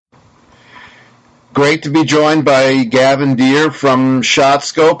Great to be joined by Gavin Deere from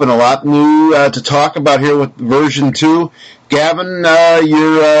ShotScope, and a lot new to talk about here with version 2. Gavin,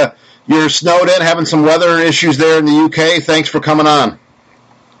 you're snowed in, having some weather issues there in the UK. Thanks for coming on.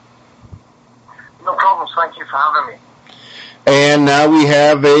 No problem. Thank you for having me. And now we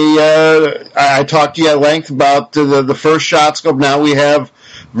have I talked to you at length about the first ShotScope. Now we have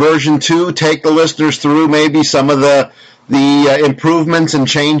version 2. Take the listeners through maybe some of the improvements and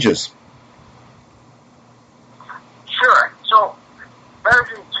changes. Sure. So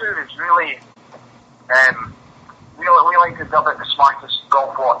version 2 is really, we like to dub it the smartest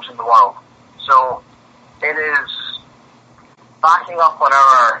golf watch in the world. So it is backing up on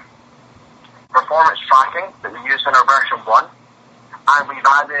our performance tracking that we used in our version 1, and we've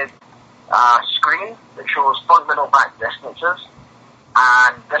added a screen that shows front, middle, back distances,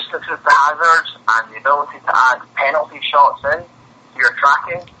 and distances to hazards, and the ability to add penalty shots in to your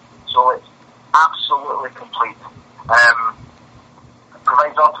tracking. So it's absolutely complete. It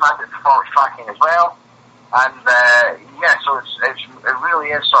provides automatic performance tracking as well, and so it really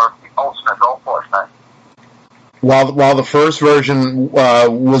is sort of the ultimate golf watch now. While the first version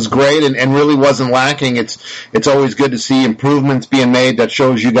was great and really wasn't lacking, it's always good to see improvements being made. That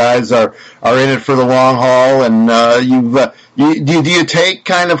shows you guys are in it for the long haul. And do you take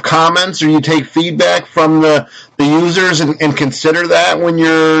kind of comments or you take feedback from the users and consider that when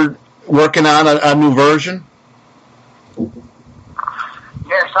you're working on a new version?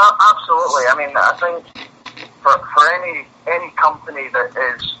 Yes, absolutely. I mean, I think for any company that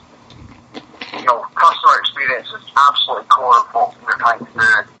is, customer experience is absolutely core of what we're trying to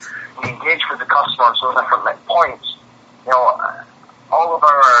do. We engage with the customer on so different points. All of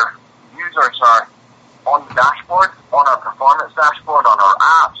our users are on the dashboard, on our performance dashboard, on our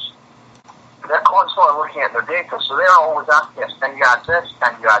apps. They're constantly looking at their data, so they're always asking us, can you add this,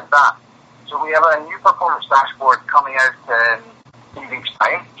 can you add that? So we have a new performance dashboard coming out in 3 weeks'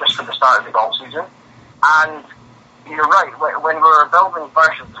 time, just for the start of the golf season. And you're right, when we were building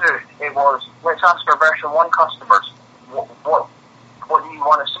version 2, it was, let's ask our version 1 customers, what do you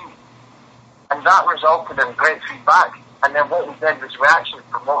want to see? And that resulted in great feedback. And then what we did was we actually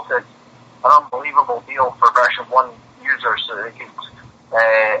promoted an unbelievable deal for version 1 users so they could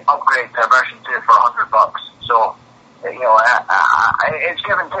upgrade to version 2 for $100. So, it's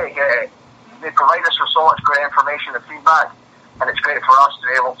give and take. They provide us with so much great information and feedback, and it's great for us to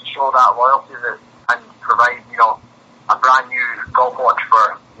be able to show that loyalty and provide, a brand new golf watch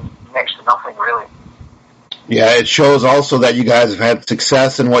for next to nothing, really. Yeah, it shows also that you guys have had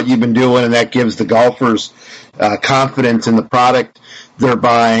success in what you've been doing, and that gives the golfers confidence in the product they're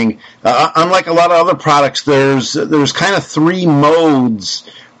buying. Unlike a lot of other products, there's kind of 3 modes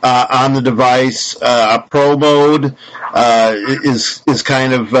on the device. A pro mode is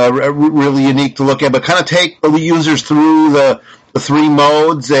kind of really unique to look at, but kind of take the users through the 3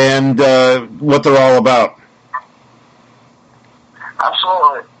 modes and what they're all about.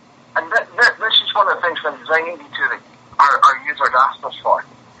 Absolutely. And this is one of the things when designing D2 that our users asked us for.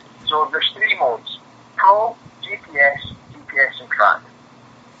 So there's 3 modes: Pro, GPS, and Track.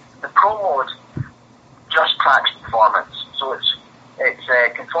 The Pro mode just tracks performance. So it's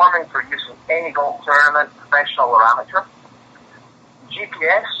conforming for use in any golf tournament, professional or amateur.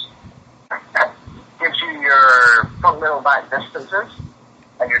 GPS gives you your front, middle, back distances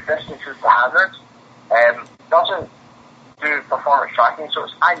and your distances to hazards. Doesn't do performance tracking, so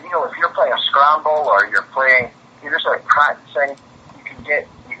it's ideal if you're playing a scramble or you're just like practicing. You can get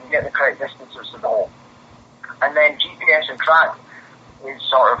the correct distances to the hole. And then GPS and Track is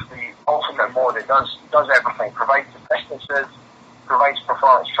sort of the ultimate mode. It does everything. Provides the distances, provides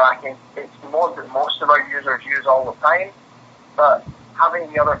performance tracking. It's the mode that most of our users use all the time, but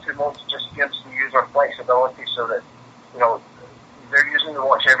having the other 2 modes just gives the user flexibility so that they're using the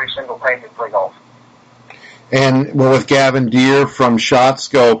watch every single time they play golf. And we're with Gavin Deere from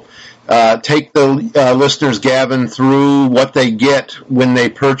ShotScope. Take the listeners, Gavin, through what they get when they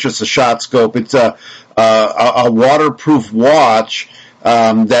purchase a ShotScope. It's a waterproof watch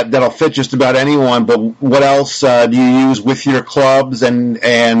that'll fit just about anyone. But what else do you use with your clubs and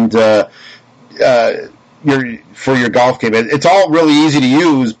for your golf game? It's all really easy to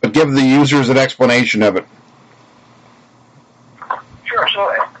use, but give the users an explanation of it. Sure. So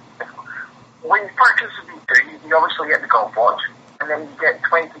when you purchase a D2, you obviously get the golf watch, and then you get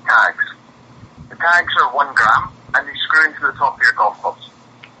 20 tags. The tags are 1 gram, and they screw into the top of your golf clubs.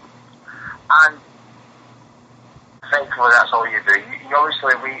 And thankfully, that's all you do.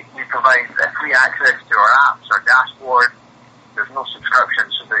 Obviously, we provide free access to our apps, our dashboard. There's no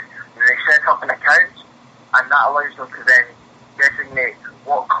subscription, so they set up an account, and that allows them to then designate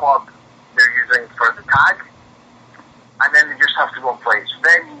what club they're using for to go and play. It's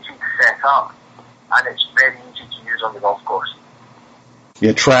very easy to set up, and it's very easy to use on the golf course.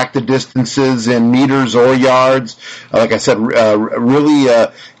 You track the distances in meters or yards. Like I said, really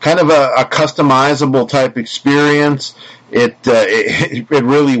kind of a customizable type experience. It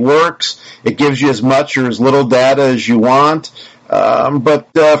really works. It gives you as much or as little data as you want.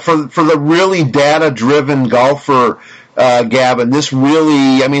 But for the really data-driven golfer, Gavin, this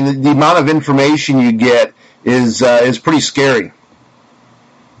really, I mean, the amount of information you get is pretty scary.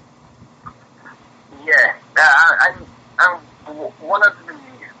 Yeah, one of the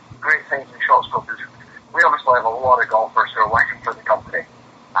great things in ShotScope is we obviously have a lot of golfers who are working for the company,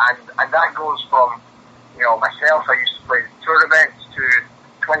 and that goes from, myself, I used to play tour events, to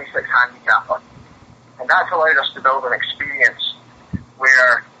 26 handicapper, and that's allowed us to build an experience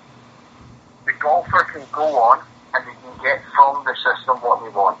where the golfer can go on and they can get from the system what they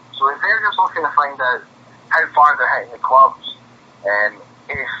want. So if they're just looking to find out how far they're hitting the clubs, if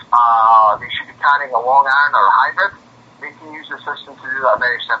they should be carrying a long iron or a hybrid, they can use the system to do that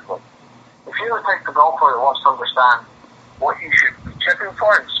very simply. If you're the type of golfer that wants to understand what you should be chipping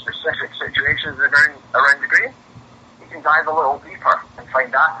for in specific situations around the green, you can dive a little deeper and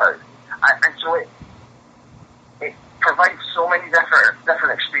find that out. And so it provides so many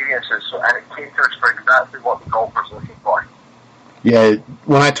different experiences, and it caters for exactly what the golfer's looking for. Yeah,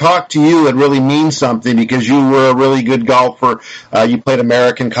 when I talk to you, it really means something because you were a really good golfer. You played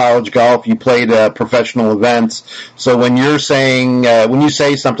American college golf. You played professional events. So when you're saying, when you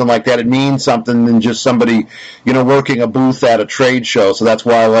say something like that, it means something than just somebody, working a booth at a trade show. So that's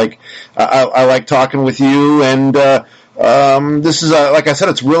why I like talking with you. And this is like I said,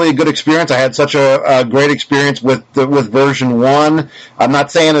 it's really a good experience. I had such a great experience with version 1. I'm not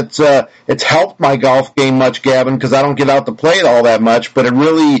saying it's helped my golf game much, Gavin, because I don't get out to play it all that much. But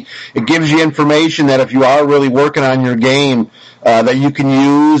it gives you information that if you are really working on your game, that you can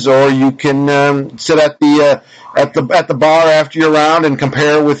use, or you can sit at the bar after your round and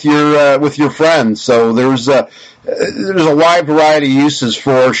compare with your friends. So there's a wide variety of uses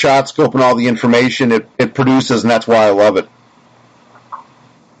for ShotScope and all the information it produces, and that's why I love it.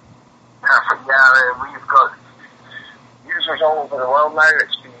 Perfect. Yeah, we've got users all over the world now.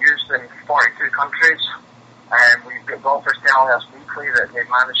 It's been used in 42 countries, and we've got golfers telling us weekly that they've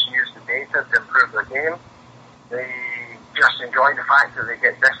managed to use the data to improve their game. They just enjoy the fact that they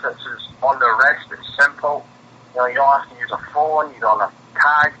get distances on their wrist. It's simple. You don't have to use a phone. You don't have to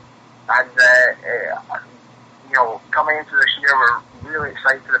tag. And coming into this year, we're really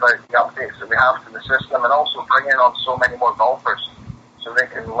excited about the updates that we have to the system, and also bringing on so many more golfers so they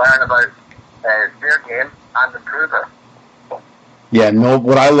can learn about their game and improve it. Yeah,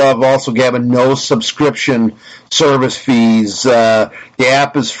 what I love also, Gavin, no subscription service fees. The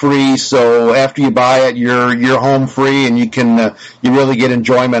app is free, so after you buy it, you're home free, and you really get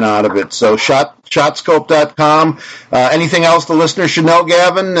enjoyment out of it. So ShotScope.com. Anything else the listeners should know,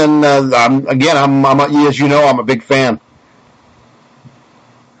 Gavin? And as you know, I'm a big fan.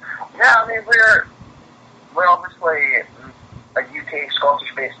 Yeah, I mean, we're obviously a UK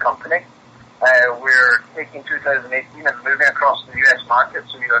Scottish-based company. We're taking 2018 and moving across the US market,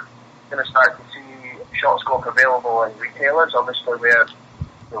 so you're going to start to see ShotScope available in retailers. Obviously, we have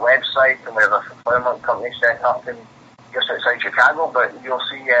the website and we have a fulfillment company set up in just outside Chicago, but you'll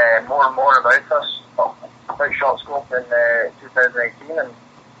see more and more about us, about ShotScope in 2018, and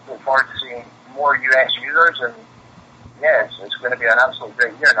look forward to seeing more US users. And yeah, it's going to be an absolutely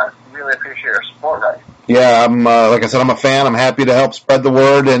great year, and I really appreciate your support, Ray. Yeah, like I said, I'm a fan. I'm happy to help spread the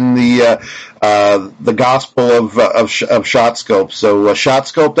word and the gospel of ShotScope. So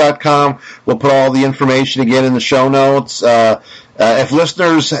ShotScope.com. We'll put all the information again in the show notes. If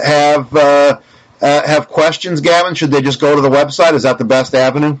listeners have questions, Gavin, should they just go to the website? Is that the best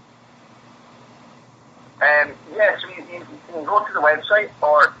avenue? Yes, you can go to the website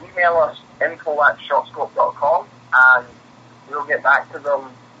or email us info@shotscope.com, and we'll get back to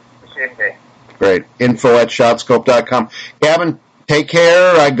them the same day. Great. info@shotscope.com. Gavin, take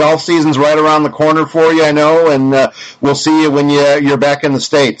care. Golf season's right around the corner for you, I know, and we'll see you when you're back in the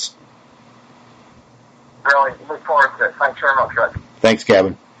States. Really, look forward to it. Thanks very much, Rick. Thanks,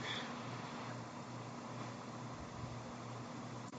 Gavin.